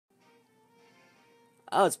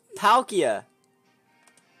Oh, it's Palkia.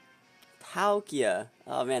 Palkia.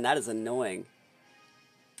 Oh man, that is annoying.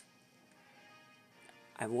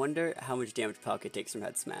 I wonder how much damage Palkia takes from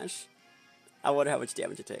Head Smash. I wonder how much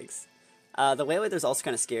damage it takes. The Lele there's also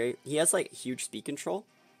kind of scary. He has like huge speed control,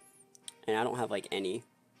 and I don't have like any.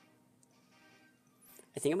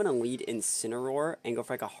 I think I'm gonna lead Incineroar and go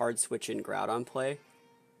for like a hard switch in Groudon play.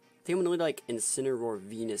 I think I'm gonna lead like Incineroar,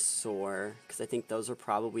 Venusaur, because I think those are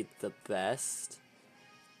probably the best.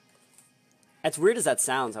 As weird as that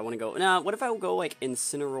sounds, I want to go. Nah, what if I go like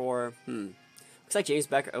Incineroar? Looks like James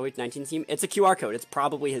Becker 0819 team. It's a QR code. It's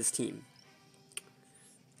probably his team.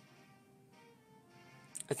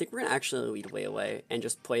 I think we're gonna actually lead Lele and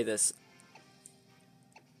just play this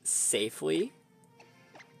safely.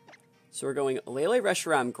 So we're going Lele,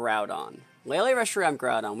 Reshiram, Groudon. Lele, Reshiram,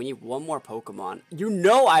 Groudon. We need one more Pokemon. You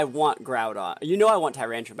know I want Groudon. You know I want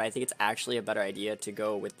Tyrantrum, but I think it's actually a better idea to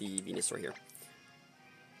go with the Venusaur here.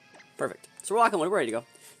 Perfect. So we're locking. We're ready to go.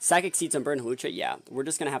 Psychic Seeds on Burn Hlucha. Yeah, we're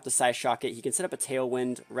just gonna have to Side Shock it. He can set up a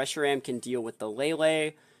Tailwind. Reshiram can deal with the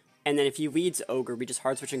Lele. And then if he leads Ogre, we just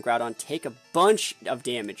hard switch and Groudon, take a bunch of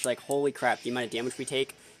damage. Like, holy crap, the amount of damage we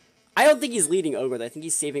take. I don't think he's leading Ogre, though. I think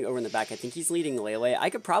he's saving Ogre in the back. I think he's leading Lele.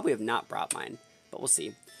 I could probably have not brought mine, but we'll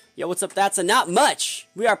see. Yo, what's up? That's a not much.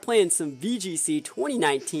 We are playing some VGC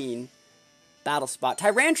 2019 Battle Spot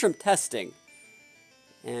Tyrantrum testing.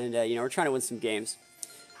 And, you know, we're trying to win some games.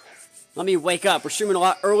 Let me wake up. We're streaming a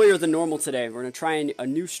lot earlier than normal today. We're going to try a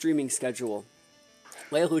new streaming schedule.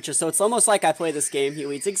 Lele Lucha, so it's almost like I play this game. He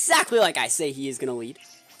leads exactly like I say he is going to lead.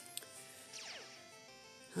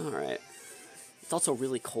 Alright. It's also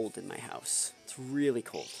really cold in my house. It's really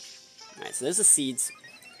cold. Alright, so there's the Seeds.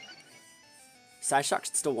 Side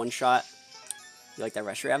Shock's still one shot. You like that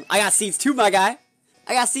Reshiram? I got Seeds too, my guy!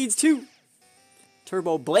 I got Seeds too!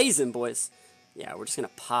 Turbo blazing, boys. Yeah, we're just going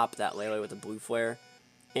to pop that Lele with a Blue Flare.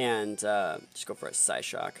 And just go for a Side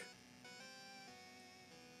Shock.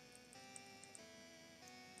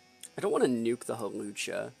 I don't want to nuke the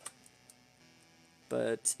Hlucha,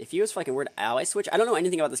 but if he was fucking word ally switch, I don't know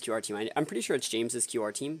anything about this QR team. I'm pretty sure it's James's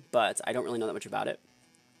QR team, but I don't really know that much about it.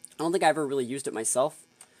 I don't think I ever really used it myself.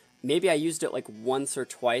 Maybe I used it like once or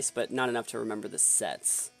twice, but not enough to remember the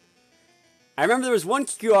sets. I remember there was one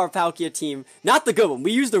QR Palkia team, not the good one.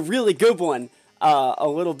 We used a really good one a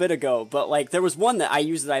little bit ago, but like there was one that I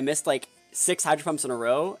used that I missed like 6 Hydro Pumps in a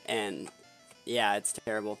row, and yeah, it's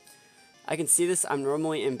terrible. I can see this. I'm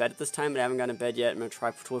normally in bed at this time, but I haven't gone to bed yet. I'm going to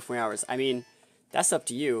try for 24 hours. I mean, that's up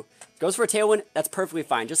to you. Goes for a Tailwind. That's perfectly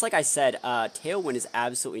fine. Just like I said, Tailwind is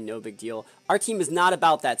absolutely no big deal. Our team is not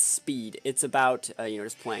about that speed. It's about, you know,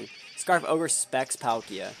 just playing. Scarf Ogre, Specs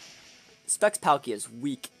Palkia. Specs Palkia is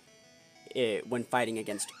weak when fighting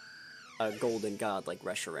against a golden god like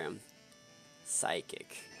Reshiram.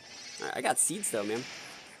 Psychic. Alright, I got Seeds though, man.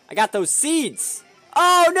 I got those Seeds!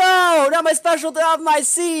 Oh no! Not my special to have my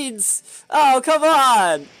Seeds! Oh, come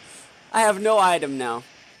on! I have no item now.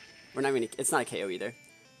 We're not even. It's not a KO either.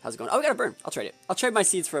 How's it going? Oh, we got a burn. I'll trade it. I'll trade my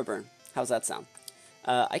Seeds for a burn. How's that sound?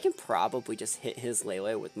 I can probably just hit his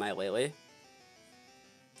Lele with my Lele. Let's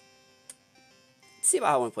see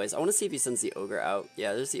about how one plays. I want to see if he sends the Ogre out.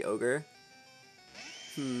 Yeah, there's the Ogre.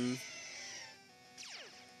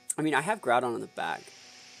 I mean, I have Groudon in the back.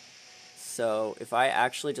 So, if I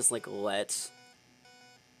actually just, like,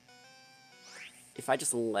 if I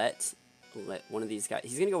just let one of these guys...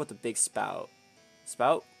 He's going to go with the big Spout.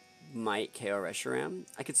 Spout might KO Reshiram.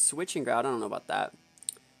 I could switch in Groudon. I don't know about that.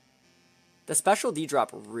 The special D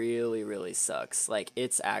drop really, really sucks. Like,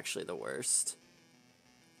 it's actually the worst.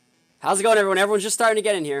 How's it going, everyone? Everyone's just starting to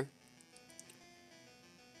get in here.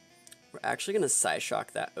 We're actually going to Side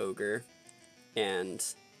Shock that Ogre. And...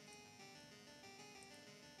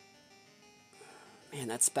 man,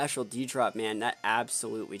 that special D drop, man, that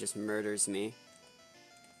absolutely just murders me.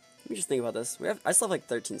 Let me just think about this. I still have like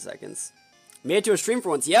 13 seconds. Made it to a stream for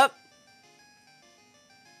once. Yep.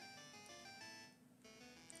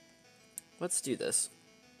 Let's do this.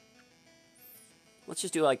 Let's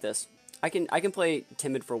just do it like this. I can play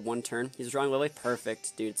Timid for one turn. He's drawing Lele.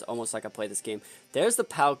 Perfect, dude. It's almost like I play this game. There's the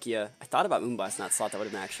Palkia. I thought about Moonblast in that slot. That would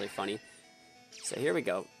have been actually funny. So here we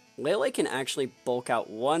go. Lele can actually bulk out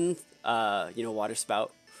one, you know, Water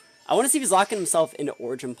Spout. I want to see if he's locking himself into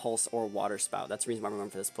Origin Pulse or Water Spout. That's the reason why I'm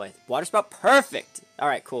going for this play. Water Spout, perfect. All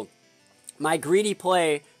right, cool. My greedy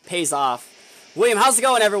play pays off. William, how's it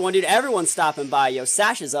going, everyone, dude? Everyone's stopping by. Yo,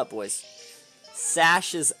 Sash is up, boys.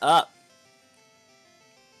 Sash is up.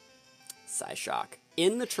 Psyshock.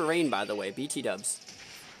 In the terrain, by the way. BT dubs.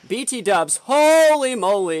 BT dubs. Holy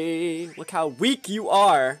moly. Look how weak you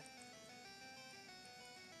are.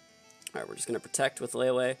 Alright, we're just going to protect with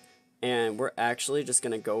Lele. And we're actually just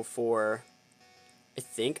going to go for... I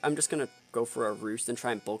think I'm just going to go for a Roost and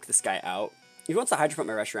try and bulk this guy out. If he wants to Hydro Pump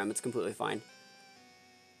my RESHIRAM, it's completely fine.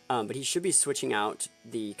 But he should be switching out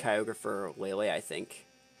the Kyogre for Lele, I think.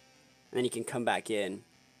 And then he can come back in.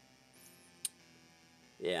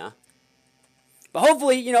 Yeah. But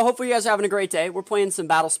hopefully, you know, hopefully you guys are having a great day. We're playing some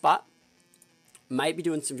Battle Spot. Might be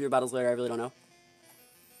doing some viewer battles later, I really don't know.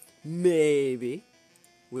 Maybe.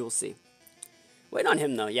 We will see. Waiting on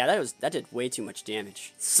him, though. Yeah, that did way too much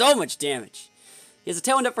damage. So much damage. He has a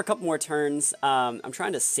Tailwind up for a couple more turns. I'm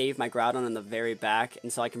trying to save my Groudon in the very back,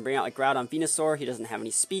 and so I can bring out like Groudon Venusaur. He doesn't have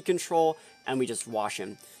any speed control, and we just wash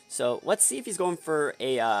him. So let's see if he's going for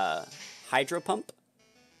a Hydro Pump.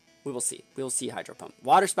 We will see. We will see Hydro Pump.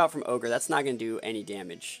 Water Spout from Ogre. That's not going to do any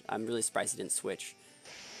damage. I'm really surprised he didn't switch.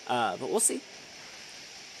 But we'll see.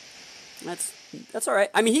 That's all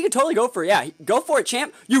right. I mean, he could totally go for it. Yeah, go for it,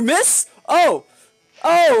 champ. You miss? Oh,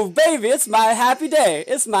 baby, it's my happy day.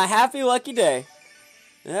 It's my happy lucky day.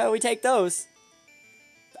 Yeah, we take those.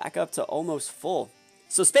 Back up to almost full.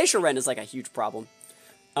 So Spatial Rend is like a huge problem.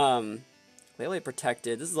 Lele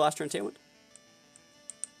protected. This is the last turn Tailwind.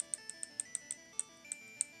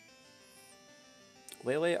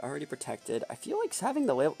 Lele already protected. I feel like having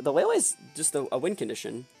the Lele is just a win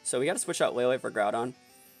condition. So we got to switch out Lele for Groudon.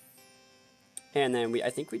 And then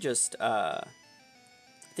I think we just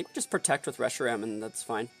protect with Reshiram, and that's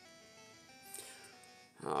fine.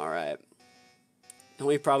 All right. The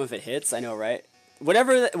only problem if it hits, I know, right?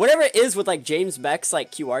 Whatever it is with like James Beck's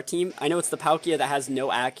like QR team, I know it's the Palkia that has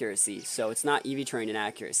no accuracy, so it's not EV trained in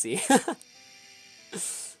accuracy.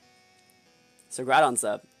 So Groudon's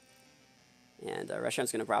up, and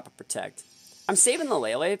Reshiram's gonna drop a protect. I'm saving the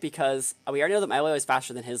Lele because we already know that my Lele is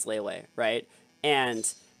faster than his Lele, right?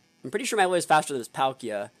 And I'm pretty sure my Lele is faster than his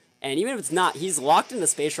Palkia, and even if it's not, he's locked in the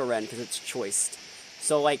Spatial Rend because it's choiced.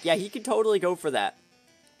 So like, yeah, he could totally go for that.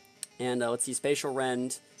 And let's see, Spatial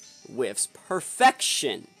Rend whiffs.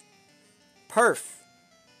 Perfection! Perf!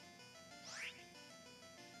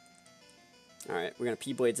 Alright, we're gonna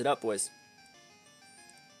P-Blades it up, boys.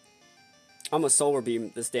 I'm gonna Solar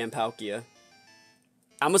Beam this damn Palkia.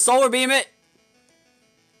 I'm gonna Solar Beam it!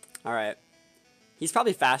 Alright. He's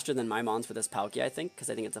probably faster than my Mons for this Palkia, I think, because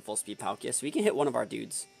I think it's a full-speed Palkia, so he can hit one of our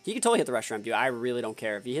dudes. He can totally hit the Reshiram, dude. I really don't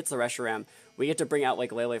care. If he hits the Reshiram, we get to bring out,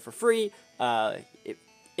 like, Lele for free.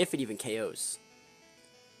 If it even KOs.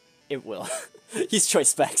 It will. He's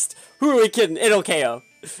choice spexed. Who are we kidding? It'll KO.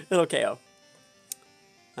 It'll KO.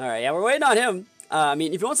 Alright, yeah, we're waiting on him. I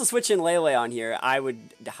mean, if he wants to switch in Lele on here, I would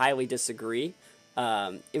highly disagree.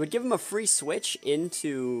 It would give him a free switch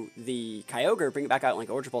into the Kyogre, bring it back out in like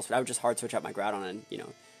Ultra Pulse, but I would just hard switch out my Groudon and, you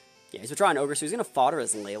know. Yeah, he's withdrawing Ogre, so he's going to fodder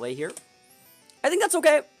as Lele here. I think that's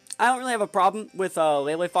okay. I don't really have a problem with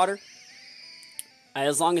Lele fodder.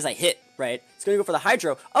 As long as I hit, right? He's going to go for the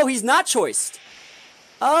Hydro. Oh, he's not choiced.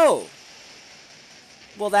 Oh.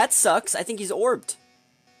 Well, that sucks. I think he's orbed.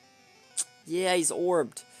 Yeah, he's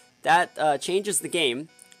orbed. That changes the game.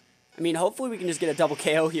 I mean, hopefully we can just get a double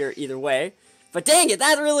KO here either way. But dang it,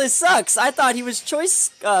 that really sucks. I thought he was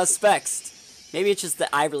choice spexed. Maybe it's just that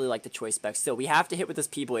I really like the choice specs. Still, we have to hit with this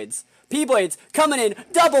P-Blades. P-Blades coming in.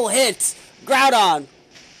 Double hit. Groudon.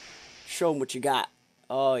 Show him what you got.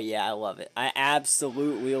 Oh, yeah, I love it. I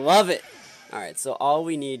absolutely love it. All right, so all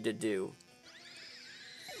we need to do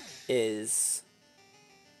is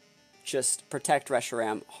just protect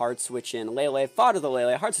Reshiram, hard switch in Lele, fodder the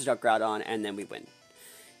Lele, hard switch out Groudon, and then we win.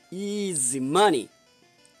 Easy money.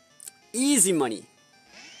 Easy money.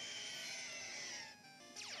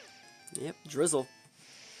 Yep, drizzle.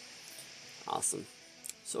 Awesome.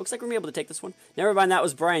 So it looks like we're going to be able to take this one. Never mind, that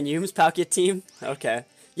was Brian Hume's Palkia team. Okay.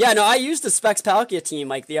 Yeah, no, I used the Specs Palkia team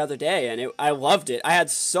like the other day, and I loved it. I had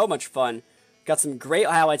so much fun. Got some great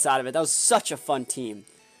highlights out of it. That was such a fun team.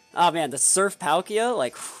 Oh, man, the Surf Palkia,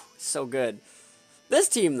 like, whew, so good. This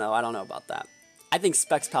team, though, I don't know about that. I think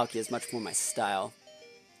Specs Palkia is much more my style.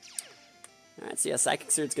 Alright, so yeah,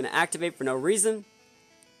 Psychic Surge's going to activate for no reason.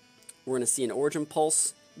 We're going to see an Origin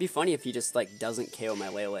Pulse. It'd be funny if he just, like, doesn't KO my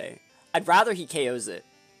Lele. I'd rather he KOs it.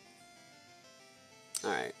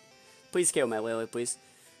 Alright. Please KO my Lele, please.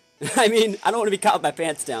 I mean, I don't want to be caught with my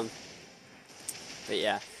pants down. But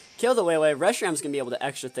yeah. Kill the Lele. Reshiram's going to be able to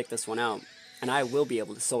extra thick this one out. And I will be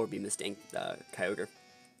able to Solar Beam this dang Kyogre.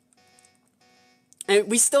 And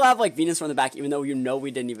we still have, like, Venusaur in the back, even though you know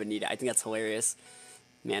we didn't even need it. I think that's hilarious.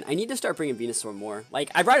 Man, I need to start bringing Venusaur more.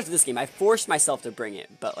 Like, I brought it to this game. I forced myself to bring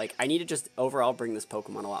it. But, like, I need to just overall bring this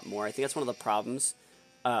Pokemon a lot more. I think that's one of the problems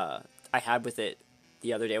I had with it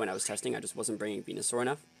the other day when I was testing. I just wasn't bringing Venusaur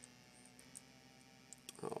enough.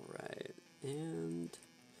 Alright. And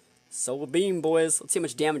Solar Beam, boys. Let's see how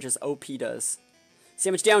much damage this OP does. See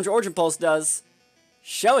how much damage Origin Pulse does.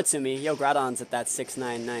 Show it to me. Yo, Groudon's at that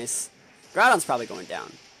 6-9. Nice. Groudon's probably going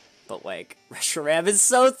down. But, like, RESHIRAM is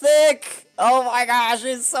so thick. Oh my gosh,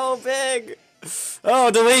 it's so big. Oh,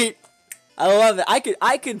 delete. I love it.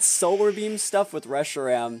 I could Solar Beam stuff with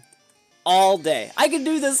RESHIRAM all day. I could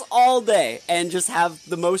do this all day and just have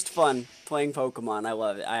the most fun playing Pokemon. I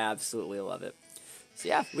love it. I absolutely love it. So,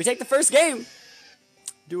 yeah, we take the first game.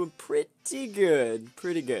 Doing pretty good.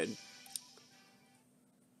 Pretty good.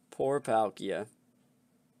 Poor Palkia.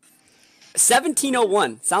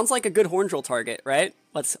 1701. Sounds like a good horn drill target, right?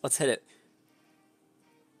 Let's hit it.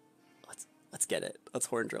 Let's get it. Let's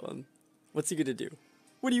horn drill him. What's he gonna do?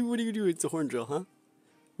 What do you do? It's a horn drill, huh?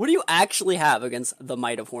 What do you actually have against the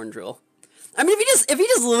might of horn drill? I mean, if he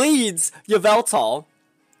just leads Yveltal,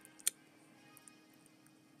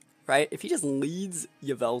 right? If he just leads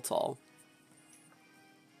Yveltal,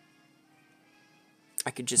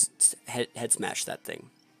 I could just head smash that thing.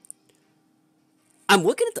 I'm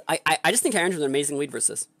looking at the... I just think Tyrantram's an amazing lead versus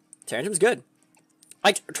this. Tyrantram's good.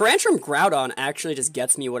 Like, Tyrantrum Groudon actually just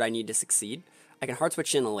gets me what I need to succeed. I can hard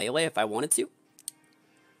switch in a Lele if I wanted to.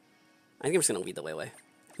 I think I'm just going to lead the Lele.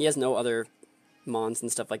 He has no other Mons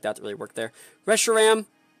and stuff like that really work there. RESHIRAM.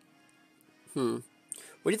 What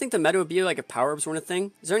do you think the meta would be like if Power Ups weren't a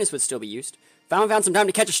thing? Xerneas would still be used. Found some time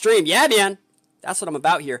to catch a stream. Yeah, man. That's what I'm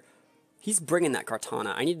about here. He's bringing that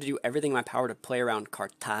Kartana. I need to do everything in my power to play around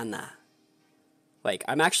Kartana. Like,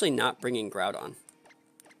 I'm actually not bringing Groudon. I'm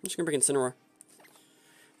just going to bring Incineroar.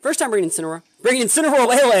 First time bringing Incineroar. Bringing Incineroar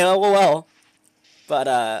Lele, lol. But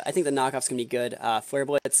I think the knockoff's going to be good. Flare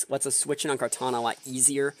Blitz lets us switch in on Kartana a lot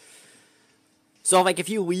easier. So, like, if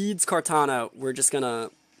he leads Kartana, we're just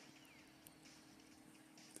going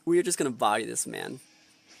to body this man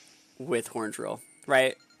with Horn Drill,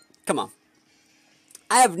 right? Come on.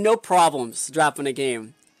 I have no problems dropping a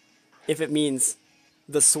game if it means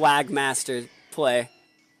the Swag Master play.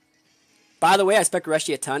 By the way, I spec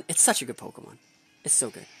Reshi a ton. It's such a good Pokemon. It's so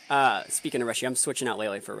good. Speaking of Reshi, I'm switching out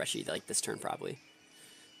Lele for Reshi like this turn probably.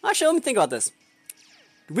 Actually, let me think about this.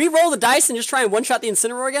 Do we roll the dice and just try and one-shot the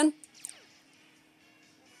Incineroar again?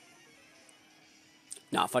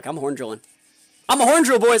 Nah, fuck, I'm horn drilling. I'm a horn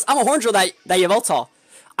drill, boys. I'm a horn drill that Yveltal.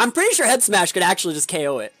 I'm pretty sure Head Smash could actually just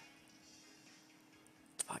KO it.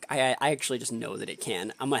 Fuck, I actually just know that it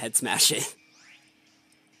can. I'm gonna Head Smash it.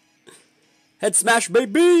 Head Smash,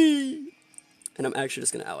 baby! And I'm actually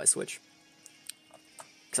just gonna Ally Switch.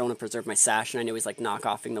 Because I want to preserve my Sash, and I know he's like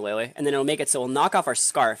knockoffing the Lele. And then it'll make it so we'll knock off our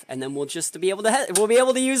Scarf, and then we'll just be able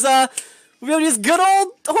to use good old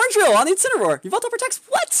Horn Drill on the Incineroar. Yveltal protects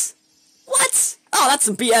what? What? Oh, that's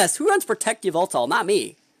some BS. Who runs Protect Yveltal? Not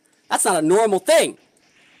me. That's not a normal thing.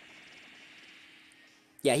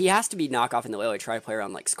 Yeah, he has to be knockoff in the Lele. Try to play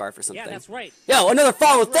around like Scarf or something. Yeah, that's right. Yo, another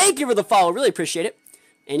follow. Thank you for the follow. Really appreciate it.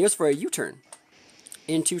 And he goes for a U-turn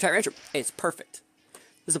into Tyrantrum. It's perfect.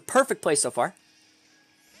 This is a perfect play so far.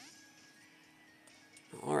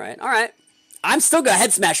 Alright, alright. I'm still gonna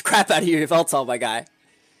Head Smash crap out of you, Yveltal, my guy.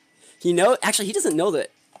 Actually, he doesn't know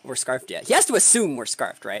that we're Scarfed yet. He has to assume we're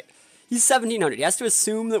Scarfed, right? He's 1700. He has to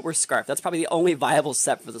assume that we're Scarfed. That's probably the only viable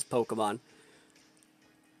set for this Pokemon.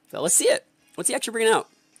 So let's see it. What's he actually bringing out?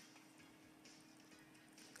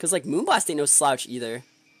 Because, like, Moonblast ain't no slouch either.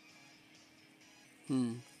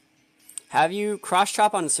 Have you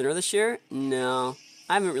cross-chop on Incineroar this year? No.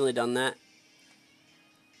 I haven't really done that.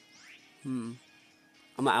 I'm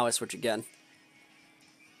gonna Ally Switch again.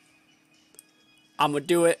 I'm gonna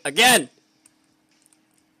do it again!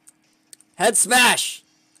 Head Smash!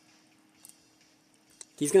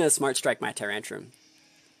 He's gonna Smart Strike my Tyrantrum.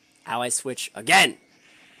 Ally Switch again!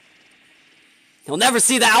 He'll never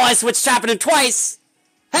see the Ally Switch happening twice!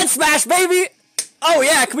 Head Smash, baby! Oh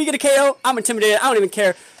yeah, can we get a KO? I'm intimidated, I don't even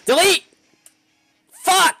care. Delete!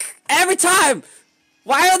 Fuck! Every time!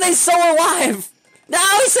 Why are they so alive?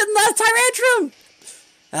 Now he's hitting the Tyrantrum!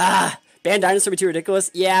 Ban Dinosaur would be too ridiculous?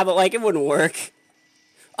 Yeah, but like, it wouldn't work.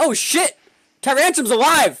 Oh shit! Tyrantrum's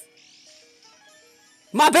alive!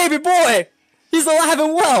 My baby boy! He's alive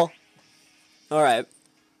and well! Alright.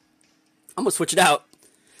 I'm gonna switch it out.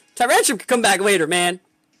 Tyrantrum can come back later, man.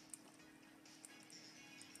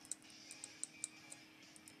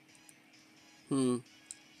 I'm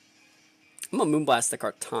gonna Moonblast the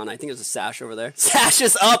Kartana. I think there's a Sash over there. Sash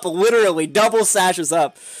is up, literally. Double Sash is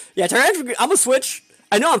up. Yeah, Tyrantrum, I'm gonna switch.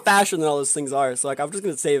 I know I'm faster than all those things are, so like I'm just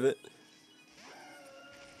gonna save it.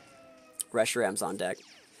 RESHIRAM's on deck.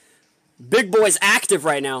 Big boy's active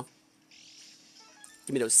right now.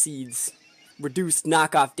 Give me those seeds. Reduced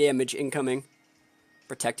knockoff damage incoming.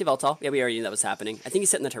 Protective Yveltal. Yeah, we already knew that was happening. I think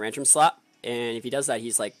he's hitting the Tyrantrum slot, and if he does that,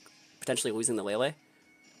 he's like potentially losing the Lele.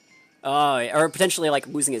 Or potentially, like,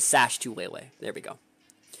 losing his Sash to Lele. There we go.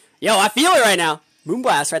 Yo, I feel it right now.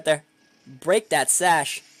 Moonblast right there. Break that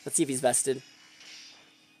Sash. Let's see if he's vested.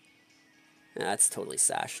 Nah, that's totally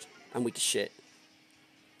sashed. I'm weak as shit.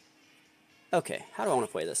 Okay, how do I want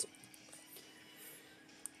to play this?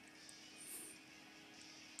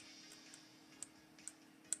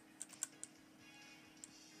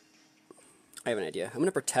 I have an idea. I'm going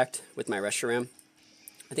to protect with my RESHIRAM.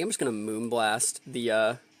 I think I'm just going to Moonblast the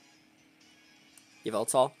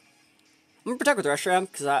Yveltal. I'm going to protect with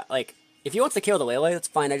RESHIRAM because, if he wants to KO the Lele, that's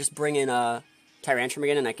fine. I just bring in Tyrantrum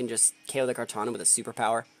again and I can just KO the Kartana with a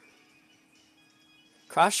superpower.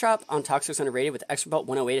 Cross Chop on Toxic's underrated with Extra Belt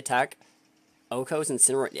 108 attack. Oko's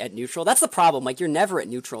Incineroar at neutral. That's the problem. Like, you're never at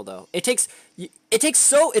neutral, though. It's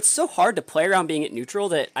so hard to play around being at neutral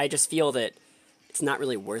that I just feel that it's not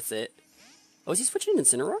really worth it. Oh, is he switching in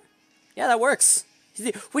Incineroar? Yeah, that works.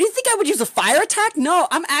 What do you think I would use, a fire attack? No,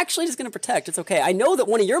 I'm actually just going to protect. It's okay. I know that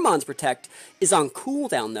one of your mons protect is on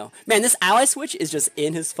cooldown, though. Man, this ally switch is just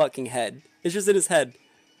in his fucking head. It's just in his head.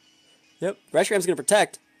 Yep, RESHIRAM's going to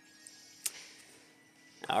protect.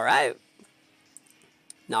 Alright.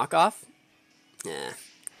 Knockoff. Yeah.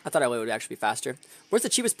 I thought I would actually be faster. Where's the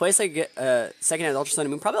cheapest place I could get second-hand Ultra Sun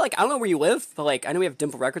and Moon? Probably, like, I don't know where you live, but, like, I know we have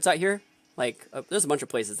Dimple Records out here. Like, there's a bunch of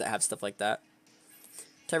places that have stuff like that.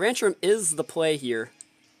 Tyrantrum is the play here.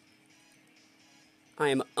 I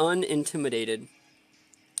am unintimidated.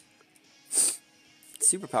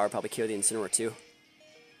 Superpower probably kill the Incineroar, too.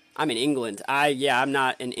 I'm in England. I'm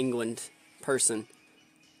not an England person.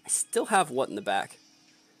 I still have what in the back?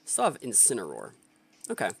 Still have Incineroar.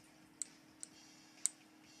 Okay.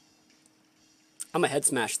 I'm gonna head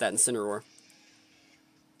smash that Incineroar.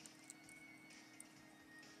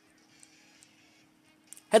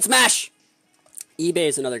 Head smash! eBay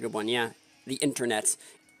is another good one, yeah. The internet.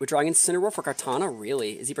 We're drawing Incineroar for Kartana?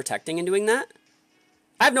 Really? Is he protecting and doing that?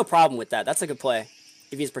 I have no problem with that. That's a good play.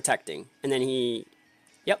 If he's protecting. And then he...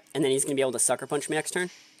 Yep. And then he's gonna be able to Sucker Punch me next turn.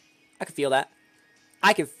 I can feel that.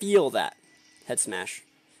 I can feel that. Head smash.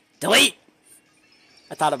 Delete!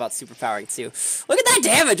 I thought about superpowering too. Look at that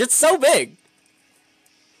damage! It's so big!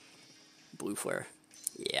 Blue Flare.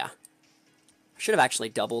 Yeah. I should have actually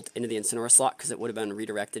doubled into the Incineroar slot because it would have been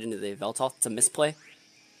redirected into the Yveltal. It's a misplay.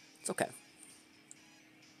 It's okay.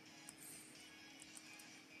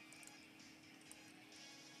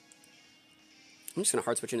 I'm just going to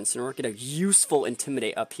hard switch in Incineroar, get a useful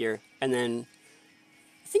Intimidate up here, and then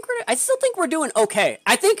I still think we're doing okay.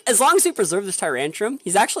 I think as long as we preserve this Tyrantrum,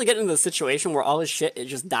 he's actually getting into the situation where all his shit, it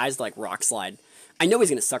just dies like Rock Slide. I know he's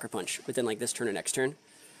going to Sucker Punch within like this turn or next turn.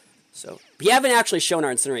 So, we haven't actually shown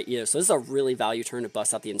our Incinerate either, so this is a really value turn to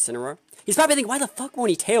bust out the Incineroar. He's probably thinking, why the fuck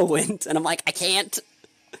won't he Tailwind? And I'm like, I can't.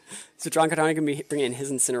 So John Kartana can be bringing in his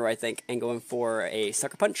Incineroar, I think, and going for a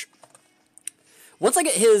Sucker Punch. Once I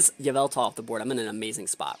get his Yveltal off the board, I'm in an amazing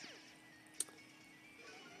spot.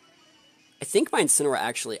 I think my Incineroar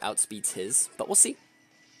actually outspeeds his, but we'll see.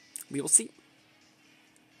 We will see.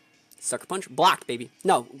 Sucker Punch. Blocked, baby.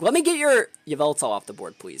 No, let me get your Yveltal off the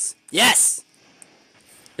board, please. Yes!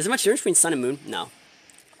 Is there much difference between Sun and Moon? No.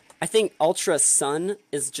 I think Ultra Sun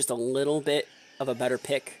is just a little bit of a better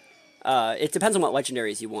pick. It depends on what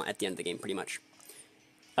legendaries you want at the end of the game, pretty much.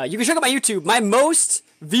 You can check out my YouTube. My most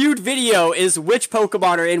viewed video is which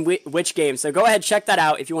Pokemon are in which game. So go ahead, check that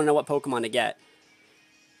out if you want to know what Pokemon to get.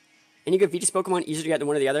 Any good VGC Pokemon easier to get than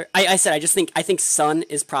one or the other? I think Sun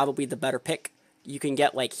is probably the better pick. You can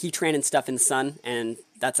get like Heatran and stuff in Sun, and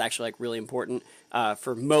that's actually like really important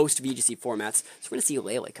for most VGC formats. So we're gonna see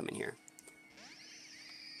Lele come in here.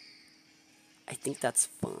 I think that's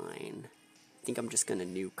fine. I think I'm just gonna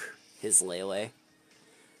nuke his Lele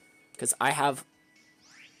because I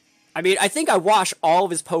think I wash all of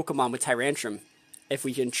his Pokemon with Tyrantrum if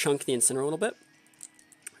we can chunk the Incineroar a little bit.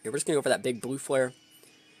 Here, we're just gonna go for that big Blue Flare.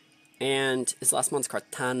 And his last mon's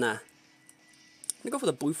Kartana. I'm gonna go for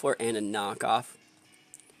the Blue Flare and a knockoff.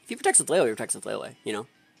 If he protects with Lele, he protects with Lele, you know?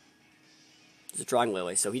 He's a drawing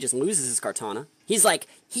Lele, so he just loses his Kartana. He's like,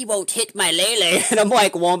 he won't hit my Lele. And I'm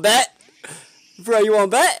like, won't bet? Bro, you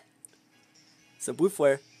won't bet? So Blue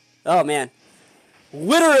Flare. Oh, man.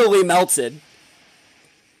 Literally melted.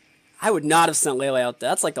 I would not have sent Lele out there.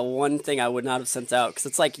 That's like the one thing I would not have sent out. Because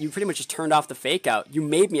it's like, you pretty much just turned off the fake out. You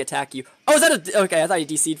made me attack you. Oh, is that a... Okay, I thought you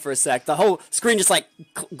DC'd for a sec. The whole screen just like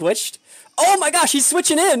glitched. Oh my gosh, he's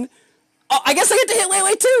switching in. Oh, I guess I get to hit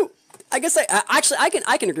Lele too. I guess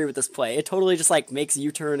I can agree with this play. It totally just like makes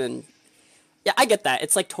U-turn and... Yeah, I get that.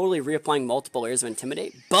 It's like totally reapplying multiple layers of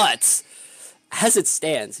Intimidate. But... as it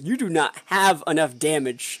stands, you do not have enough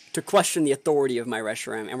damage to question the authority of my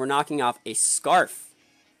RESHIRAM. And we're knocking off a Scarf.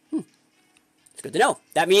 It's good to know.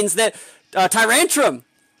 That means that Tyrantrum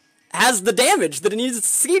has the damage that it needs to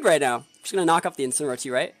succeed right now. I'm just going to knock off the Incineroar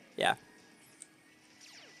too, right? Yeah.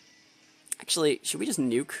 Actually, should we just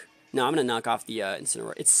nuke? No, I'm going to knock off the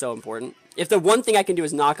Incineroar. It's so important. If the one thing I can do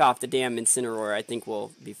is knock off the damn Incineroar, I think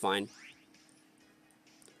we'll be fine.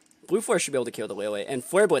 Blue Flare should be able to kill the Lele, and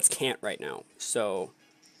Flare Blitz can't right now. So,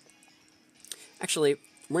 actually,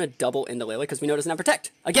 we're going to double into Lele because we know it doesn't have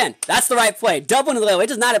Protect. Again, that's the right play. Double into Lele. It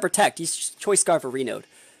does not have Protect. He's just Choice Scarf for Renode.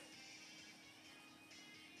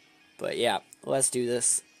 But yeah, let's do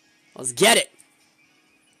this. Let's get it.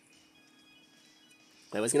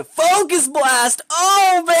 Lele's going to Focus Blast.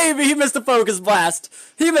 Oh, baby, he missed the Focus Blast.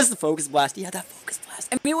 He missed the Focus Blast. He had that Focus Blast.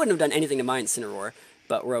 I mean, he wouldn't have done anything to my Incineroar,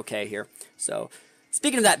 but we're okay here. So,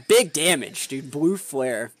 speaking of that big damage, dude, Blue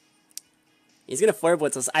Flare. He's going to Flare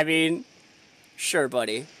Blitz us. I mean, sure,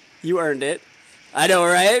 buddy. You earned it. I know,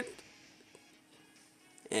 right?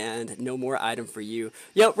 And no more item for you.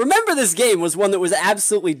 Yo, remember this game was one that was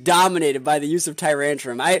absolutely dominated by the use of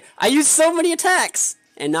Tyrantrum. I used so many attacks.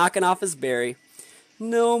 And knocking off his berry.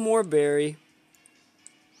 No more berry.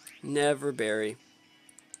 Never berry.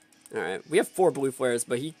 Alright, we have 4 Blue Flares,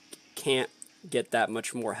 but he can't get that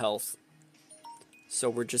much more health. So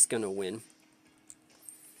we're just gonna win.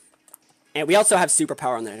 And we also have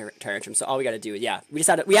superpower on the Tyrantrum, so all we gotta do is, yeah, we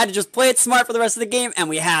had to just play it smart for the rest of the game, and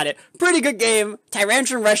we had it. Pretty good game.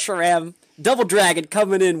 Tyrantrum, RESHIRAM, Double Dragon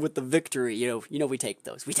coming in with the victory. You know we take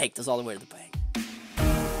those. We take those all the way to the bank.